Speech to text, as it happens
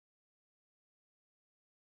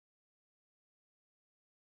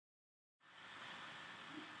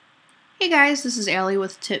Hey guys, this is Allie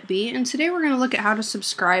with Tip B, and today we're going to look at how to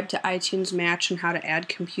subscribe to iTunes Match and how to add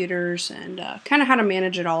computers and kind of how to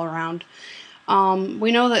manage it all around.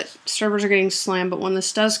 We know that servers are getting slammed, but when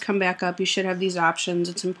this does come back up, you should have these options.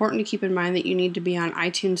 It's important to keep in mind that you need to be on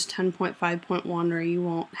iTunes 10.5.1 or you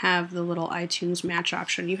won't have the little iTunes Match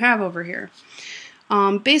option you have over here.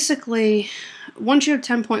 Basically, once you have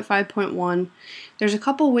 10.5.1, there's a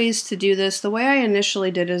couple ways to do this. The way I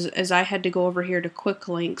initially did is I had to go over here to quick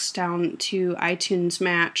links down to iTunes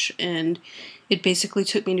Match, and it basically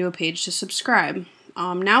took me to a page to subscribe.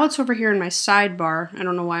 Now it's over here in my sidebar. I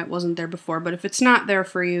don't know why it wasn't there before, but if it's not there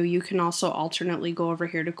for you, you can also alternately go over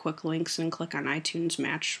here to quick links and click on iTunes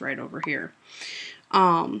Match right over here.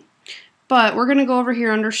 But we're going to go over here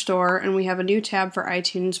under Store, and we have a new tab for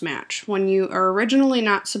iTunes Match. When you are originally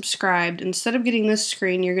not subscribed, instead of getting this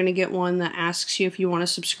screen, you're going to get one that asks you if you want to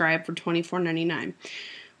subscribe for $24.99.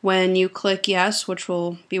 When you click Yes, which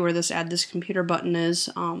will be where this Add This Computer button is,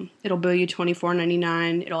 it'll bill you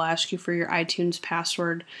 $24.99. It'll ask you for your iTunes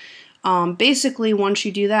password. Basically, once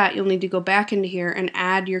you do that, you'll need to go back into here and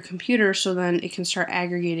add your computer so then it can start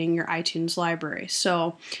aggregating your iTunes library.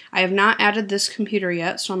 So I have not added this computer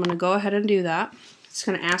yet, so I'm going to go ahead and do that. It's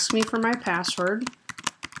going to ask me for my password,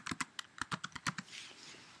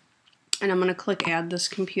 and I'm going to click Add This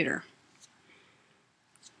Computer.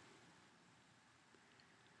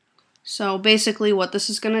 So basically what this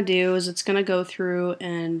is going to do is it's going to go through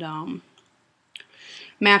and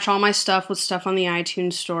match all my stuff with stuff on the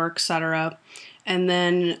iTunes Store, etc. And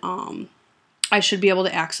then I should be able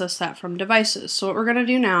to access that from devices. So what we're going to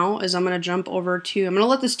do now is I'm going to jump over to, I'm going to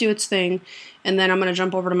let this do its thing, and then I'm going to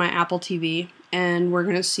jump over to my Apple TV, and we're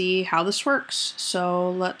going to see how this works.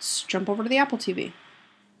 So let's jump over to the Apple TV.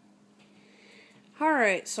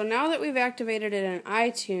 Alright, so now that we've activated it in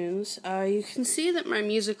iTunes, you can see that my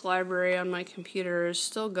music library on my computer is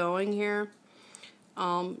still going here.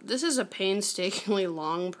 This is a painstakingly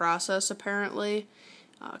long process, apparently.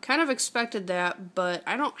 Kind of expected that, but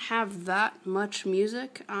I don't have that much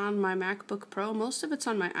music on my MacBook Pro. Most of it's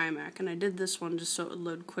on my iMac, and I did this one just so it would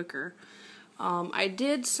load quicker. I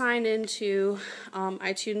did sign into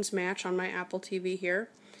iTunes Match on my Apple TV here.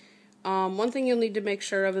 One thing you'll need to make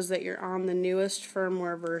sure of is that you're on the newest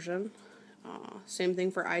firmware version. Same thing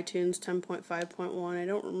for iTunes 10.5.1. I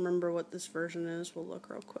don't remember what this version is. We'll look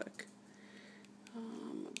real quick.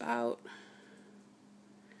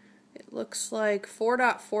 It looks like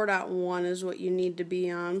 4.4.1 is what you need to be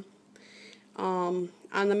on. On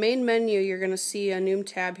the main menu, you're going to see a new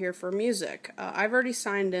tab here for music. I've already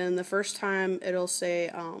signed in. The first time it'll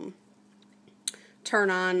say turn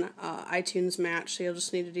on iTunes Match, so you'll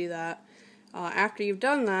just need to do that. After you've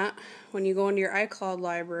done that, when you go into your iCloud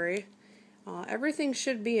library, everything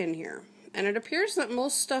should be in here. And it appears that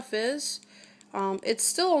most stuff is. It's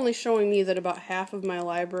still only showing me that about half of my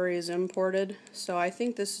library is imported, so I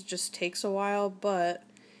think this just takes a while, but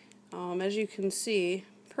as you can see,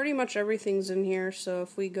 pretty much everything's in here. So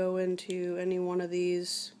if we go into any one of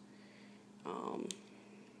these, and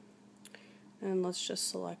let's just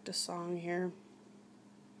select a song here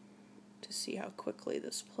to see how quickly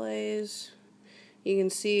this plays. You can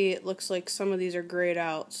see it looks like some of these are grayed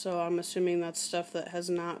out, so I'm assuming that's stuff that has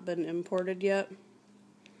not been imported yet.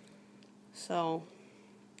 So,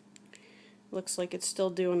 looks like it's still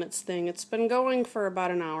doing its thing. It's been going for about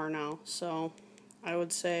an hour now, so I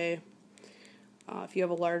would say if you have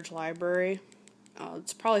a large library,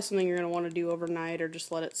 it's probably something you're going to want to do overnight or just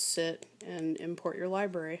let it sit and import your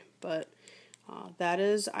library. But that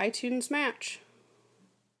is iTunes Match.